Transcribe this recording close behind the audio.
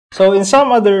So in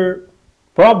some other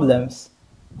problems,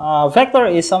 vector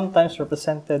is sometimes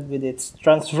represented with its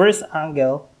transverse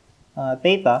angle,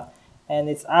 theta, and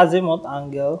its azimuth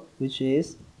angle, which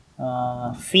is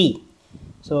phi.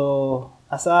 So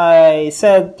as I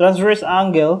said, transverse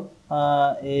angle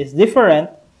is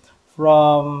different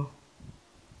from,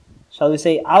 shall we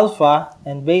say, alpha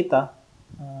and beta,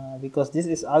 because this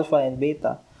is alpha and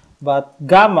beta, but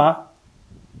gamma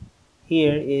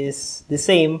here is the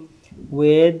same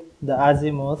with the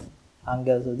azimuth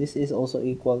angle. So this is also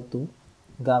equal to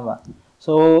gamma.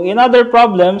 So in other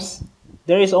problems,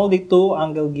 there is only two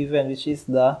angle given, which is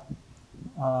the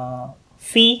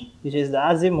phi, which is the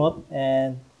azimuth,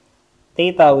 and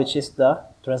theta, which is the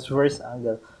transverse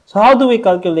angle. So how do we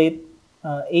calculate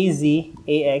AZ,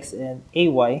 AX, and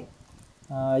AY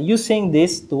using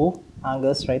these two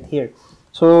angles right here?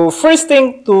 So first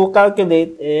thing to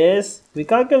calculate is we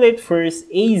calculate first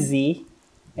AZ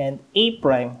and A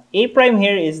prime. A prime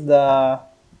here is the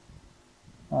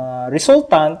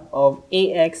resultant of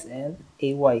AX and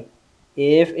AY.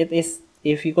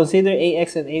 If you consider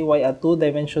AX and AY a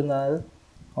two-dimensional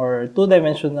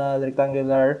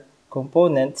rectangular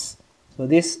components, so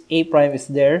this A prime is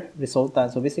their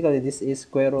resultant. So basically this is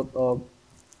square root of,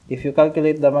 if you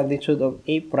calculate the magnitude of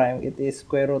A prime, it is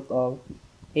square root of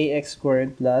AX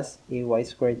squared plus AY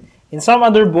squared. In some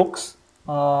other books,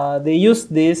 they use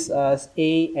this as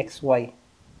AXY.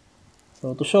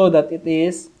 So to show that it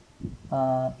is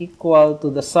equal to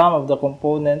the sum of the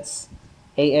components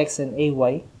AX and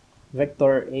AY,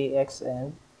 vector AX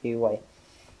and AY.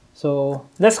 So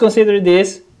let's consider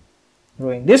this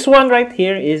drawing. This one right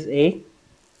here is a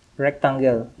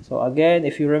rectangle. So again,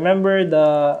 if you remember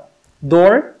the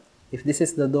door, if this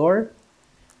is the door,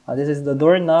 this is the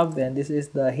doorknob and this is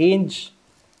the hinge.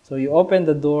 So you open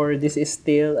the door, this is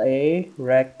still a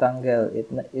rectangle.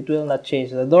 It will not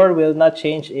change. The door will not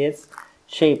change its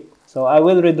shape. So I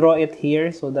will redraw it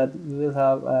here so that we will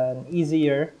have an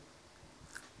easier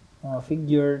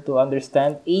figure to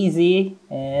understand AZ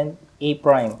and A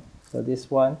prime. So this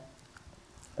one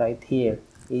right here,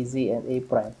 AZ and A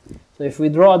prime. So if we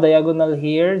draw a diagonal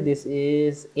here, this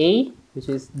is A, which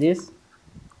is this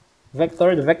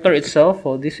vector, the vector itself.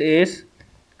 So this is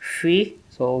phi.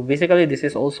 So basically this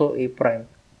is also A prime.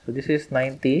 So this is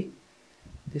 90.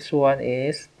 This one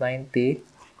is 90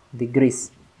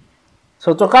 degrees.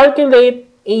 So to calculate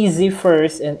AZ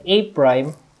first and A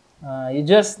prime, you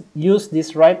just use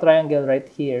this right triangle right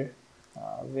here.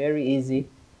 Very easy.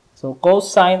 So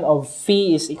cosine of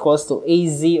phi is equals to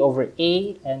AZ over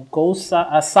A, and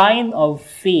sine of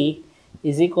phi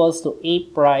is equals to A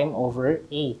prime over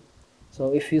A.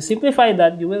 So if you simplify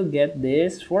that, you will get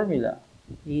this formula.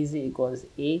 AZ equals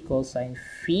A cosine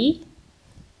phi,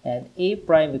 and A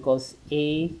prime equals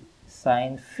A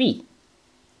sine phi.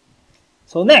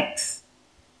 So next,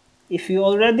 if you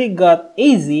already got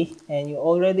AZ and you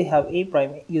already have A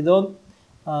prime, you don't,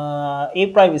 A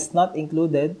prime is not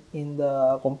included in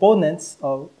the components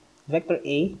of vector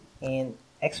A in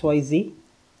XYZ,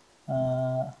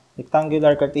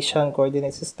 rectangular Cartesian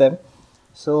coordinate system.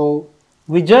 So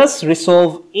we just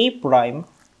resolve A prime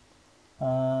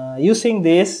using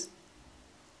this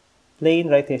plane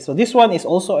right here. So this one is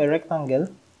also a rectangle,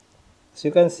 as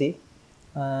you can see.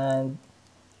 And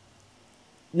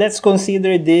let's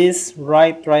consider this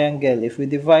right triangle. If we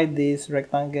divide this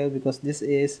rectangle, because this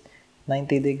is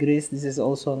 90 degrees, this is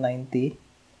also 90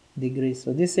 degrees.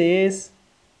 So this is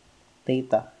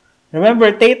theta.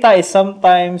 Remember, theta is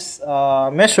sometimes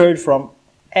measured from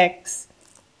x,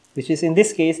 which is in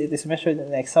this case, it is measured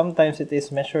in x. Sometimes it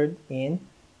is measured in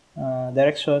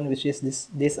direction, which is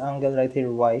this angle right here,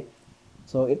 y.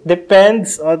 So it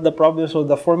depends on the problem. So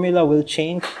the formula will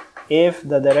change if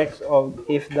the direction of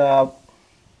if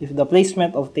the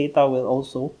placement of theta will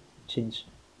also change.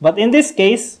 But in this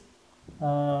case,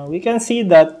 we can see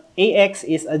that AX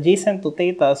is adjacent to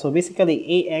theta. So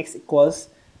basically AX equals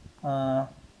A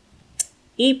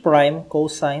prime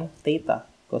cosine theta,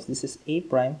 because this is A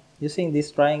prime using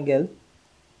this triangle.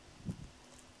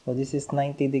 So this is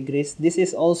 90 degrees. This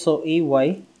is also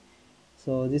AY.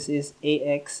 So this is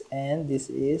AX and this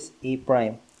is A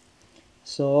prime.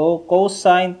 So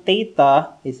cosine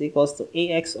theta is equals to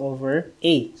AX over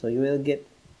A. So you will get,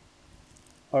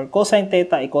 or cosine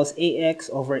theta equals AX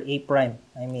over A prime,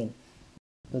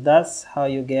 So that's how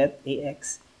you get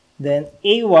AX. Then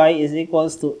AY is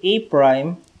equals to A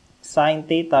prime sine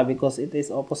theta, because it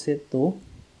is opposite to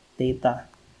theta.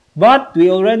 But we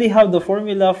already have the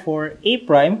formula for A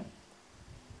prime.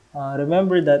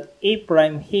 Remember that A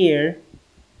prime here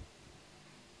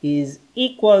is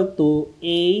equal to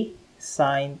A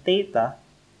sine theta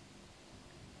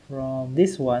from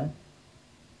this one.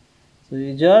 So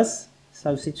you just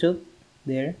substitute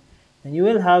there, and you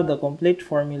will have the complete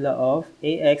formula of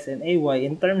AX and AY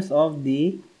in terms of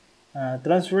the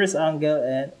transverse angle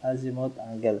and azimuth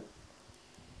angle.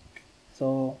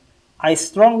 So I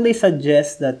strongly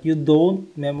suggest that you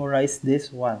don't memorize this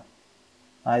one.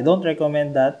 I don't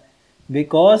recommend that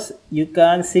because you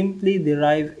can simply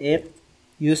derive it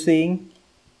using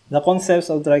the concepts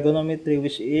of trigonometry,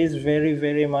 which is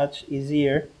very much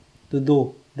easier to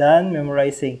do than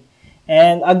memorizing.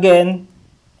 And again,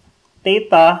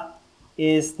 theta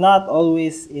is not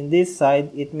always in this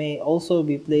side. It may also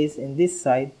be placed in this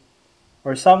side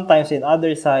or sometimes in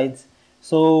other sides.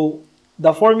 So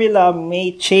the formula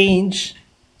may change.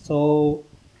 So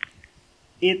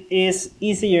it is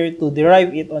easier to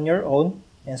derive it on your own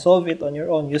and solve it on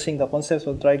your own using the concepts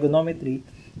of trigonometry,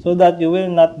 so that you will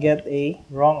not get a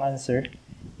wrong answer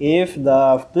if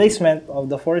the placement of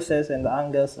the forces and the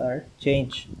angles are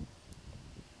changed.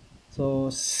 So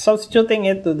substituting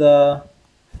it to the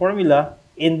formula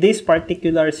in this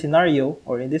particular scenario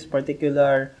or in this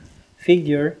particular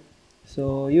figure,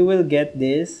 so you will get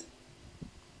this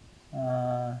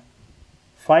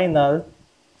final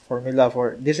formula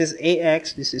for this is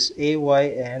AX, this is AY,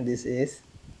 and this is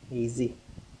AZ.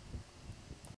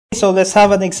 So let's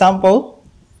have an example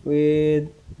with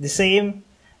the same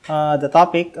the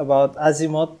topic about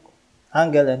azimuth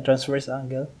angle and transverse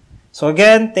angle. So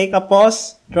again, take a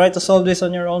pause, try to solve this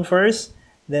on your own first,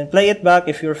 then play it back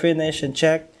if you're finished and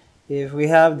check if we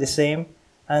have the same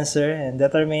answer and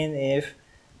determine if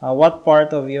what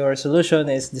part of your solution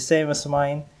is the same as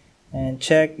mine, and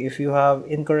check if you have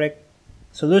incorrect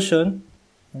solution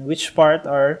and which part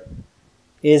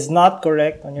is not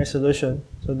correct on your solution,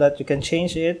 so that you can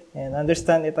change it and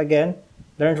understand it again,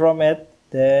 learn from it,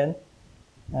 then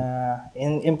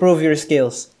improve your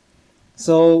skills.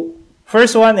 So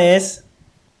first one is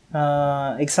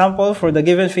example for the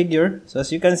given figure. So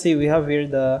as you can see, we have here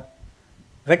the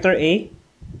vector A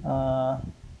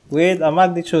with a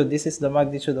magnitude. This is the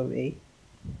magnitude of A,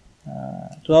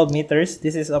 12 meters.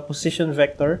 This is a position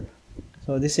vector.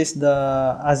 So this is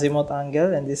the azimuth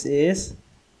angle, and this is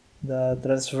the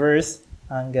transverse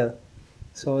angle.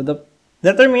 So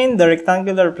determine the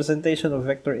rectangular representation of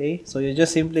vector A. So you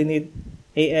just simply need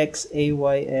AX,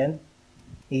 AY, and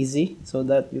AZ, so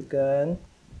that you can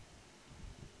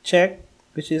check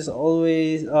which is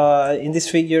always in this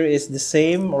figure is the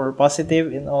same or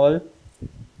positive in all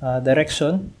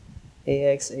direction,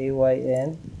 AX, AY,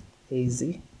 and AZ.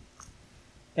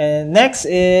 And next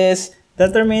is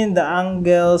determine the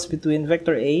angles between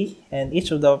vector A and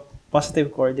each of the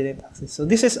positive coordinate axes. So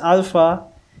this is alpha,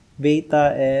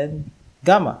 beta, and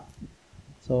gamma.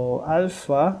 So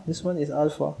alpha, this one is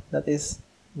alpha, that is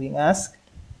being asked,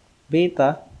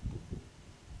 beta,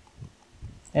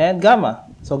 and gamma.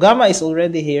 So gamma is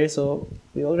already here, so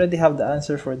we already have the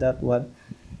answer for that one.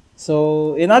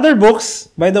 So in other books,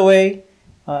 by the way,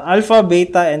 alpha,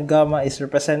 beta, and gamma is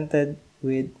represented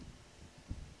with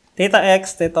theta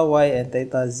x, theta y, and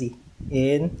theta z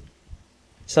in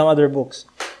some other books.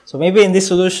 So maybe in this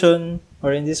solution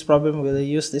or in this problem, we'll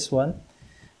use this one.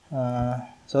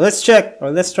 So let's check,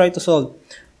 or let's try to solve.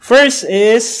 First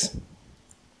is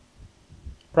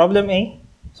problem A.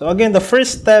 So again, the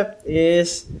first step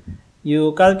is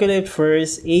you calculate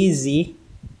first AZ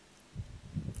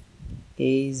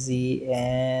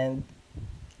and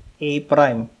A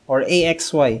prime, or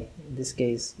AXY in this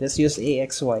case. Let's use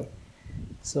AXY.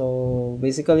 So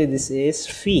basically this is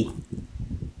phi.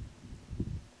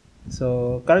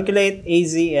 So calculate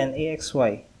AZ and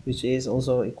AXY, which is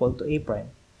also equal to A prime.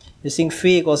 Using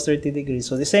phi equals 30 degrees.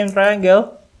 So the same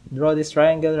triangle, draw this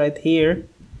triangle right here.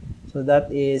 So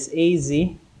that is AZ,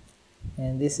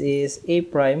 and this is A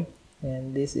prime,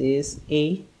 and this is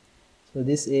A. So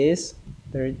this is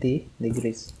 30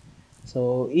 degrees.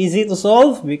 So easy to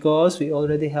solve because we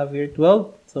already have here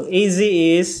 12. So AZ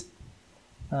is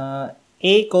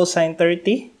A cosine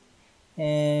 30,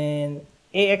 and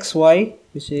AXY,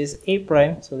 which is A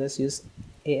prime, so let's use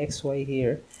AXY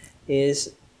here,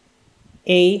 is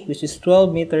A, which is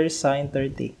 12 meters sine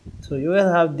 30. So you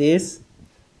will have these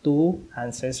two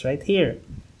answers right here.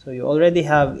 So you already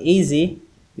have AZ, you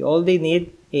only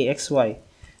need AXY.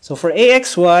 So for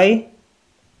AXY,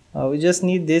 we just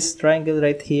need this triangle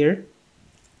right here.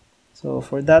 So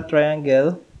for that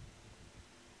triangle,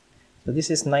 so this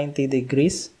is 90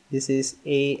 degrees, this is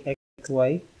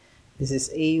AXY, this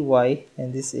is AY,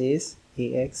 and this is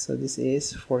AX, so this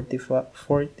is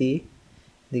 40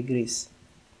 degrees.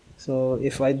 So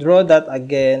if I draw that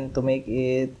again to make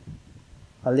it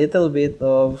a little bit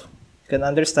of, you can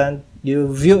understand,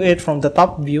 you view it from the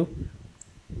top view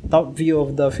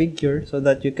of the figure, so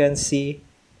that you can see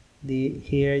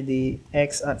the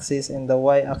x-axis and the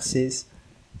y-axis.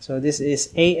 So this is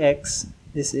ax,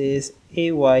 this is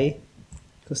ay,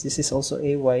 because this is also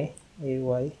ay,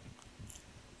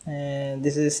 and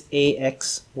this is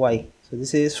axy. So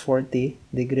this is 40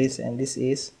 degrees and this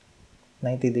is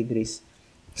 90 degrees.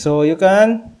 So you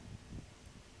can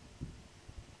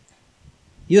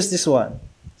use this one.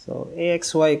 So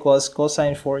axy equals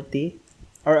cosine 40,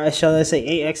 or shall I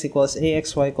say ax equals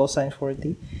axy cosine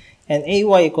 40, and ay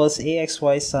equals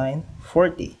axy sine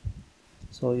 40.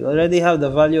 So you already have the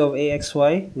value of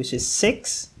axy, which is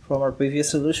 6 from our previous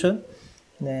solution.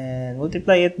 Then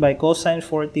multiply it by cosine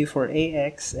 40 for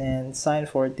ax and sine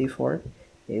 40 for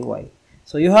ay.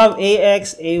 So you have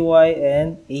ax, ay,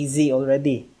 and az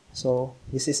already. So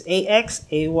this is ax,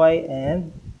 ay,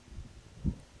 and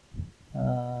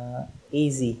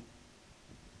az.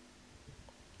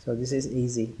 So this is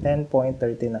az,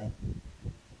 10.39.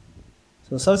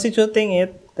 So substituting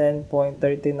it,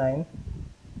 10.39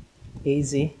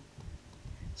 az.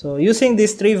 So using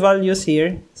these three values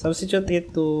here, substitute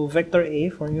it to vector A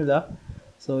formula.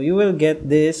 So you will get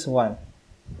this one.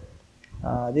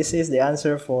 This is the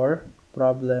answer for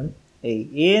problem A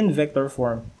in vector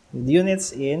form with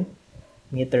units in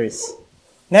meters.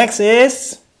 Next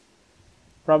is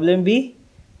problem B,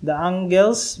 the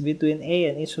angles between A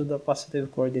and each of the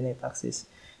positive coordinate axes.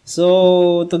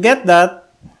 So to get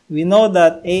that, we know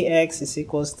that AX is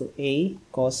equals to A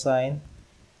cosine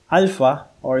alpha,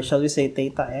 or shall we say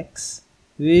theta x.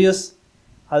 We use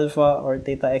alpha or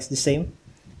theta x the same.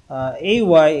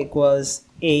 AY equals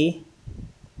A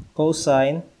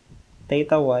cosine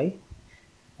theta y.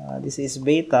 This is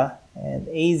beta, and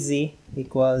AZ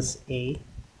equals A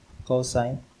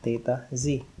cosine theta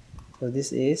z. So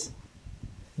this is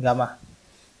gamma.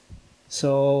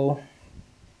 So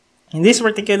in this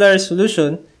particular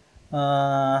solution,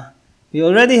 we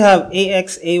already have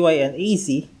AX, AY, and AZ,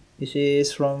 which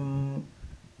is from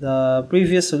the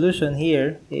previous solution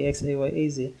here, AX, AY,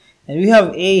 AZ. And we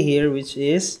have A here, which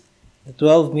is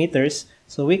 12 meters.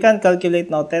 So we can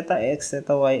calculate now theta x,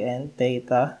 theta y, and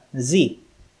theta z.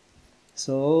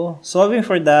 So solving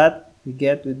for that, we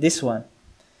get with this one.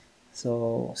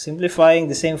 So simplifying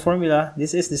the same formula,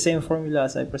 this is the same formula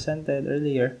as I presented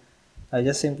earlier. I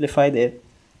just simplified it.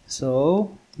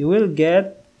 So you will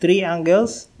get three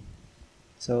angles.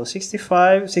 So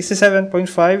 65,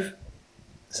 67.5,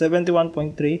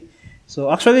 71.3.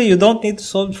 So actually you don't need to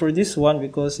solve for this one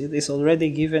because it is already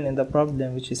given in the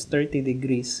problem, which is 30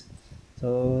 degrees.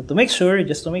 So to make sure,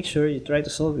 just to make sure you try to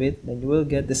solve it, then you will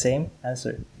get the same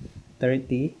answer,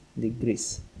 30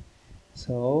 degrees.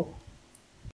 So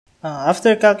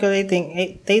after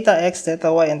calculating theta x,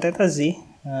 theta y, and theta z,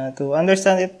 to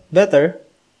understand it better,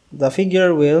 the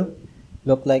figure will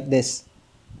look like this.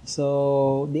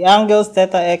 So the angles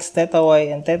theta x, theta y,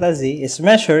 and theta z is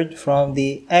measured from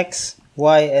the x,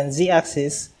 y, and z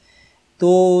axis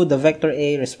to the vector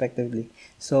A respectively.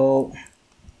 So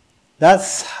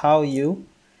that's how you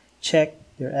check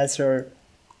your answer,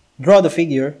 draw the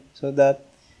figure, so that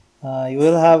you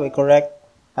will have a correct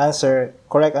answer,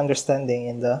 correct understanding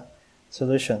in the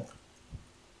solution.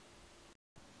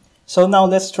 So now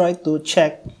let's try to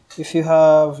check if you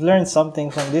have learned something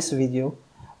from this video.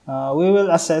 We will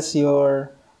assess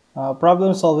your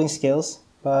problem solving skills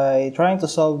by trying to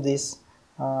solve these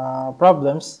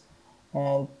problems,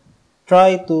 and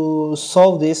try to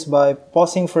solve this by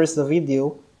pausing first the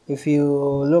video if you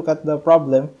look at the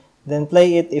problem, then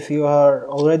play it if you are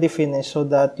already finished so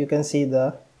that you can see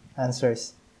the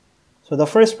answers. So the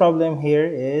first problem here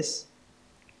is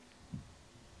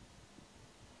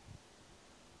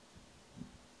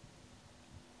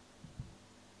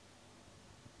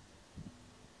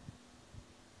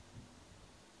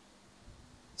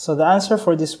so the answer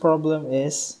for this problem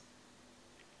is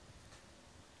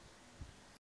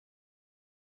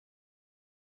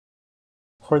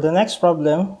for the next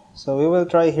problem. So we will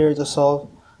try here to solve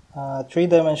a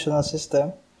three-dimensional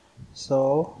system.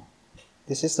 So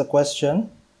this is the question.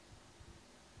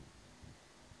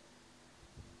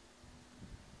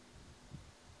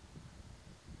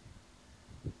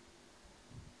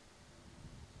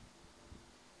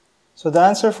 So the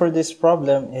answer for this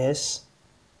problem is,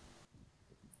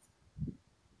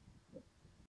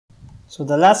 so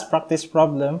the last practice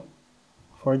problem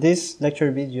for this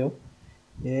lecture video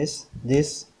is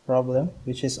this problem,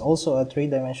 which is also a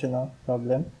three-dimensional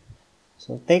problem.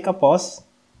 So take a pause.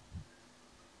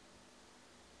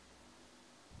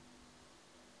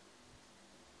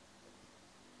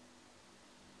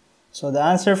 So the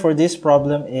answer for this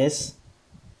problem is,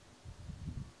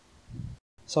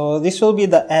 so this will be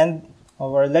the end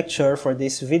of our lecture for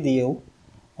this video,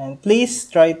 And please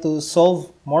try to solve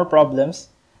more problems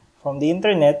from the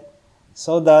internet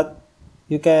so that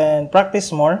you can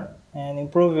practice more and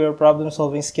improve your problem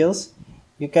solving skills.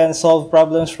 You can solve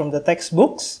problems from the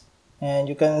textbooks, and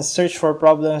you can search for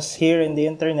problems here in the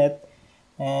internet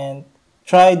and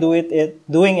try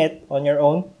doing it on your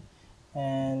own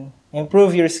and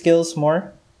improve your skills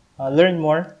more, learn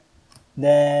more.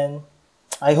 Then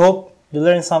I hope you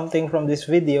learned something from this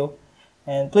video,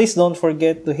 and please don't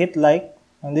forget to hit like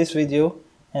on this video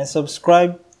and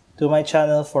subscribe to my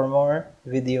channel for more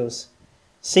videos.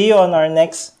 See you on our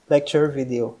next lecture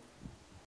video.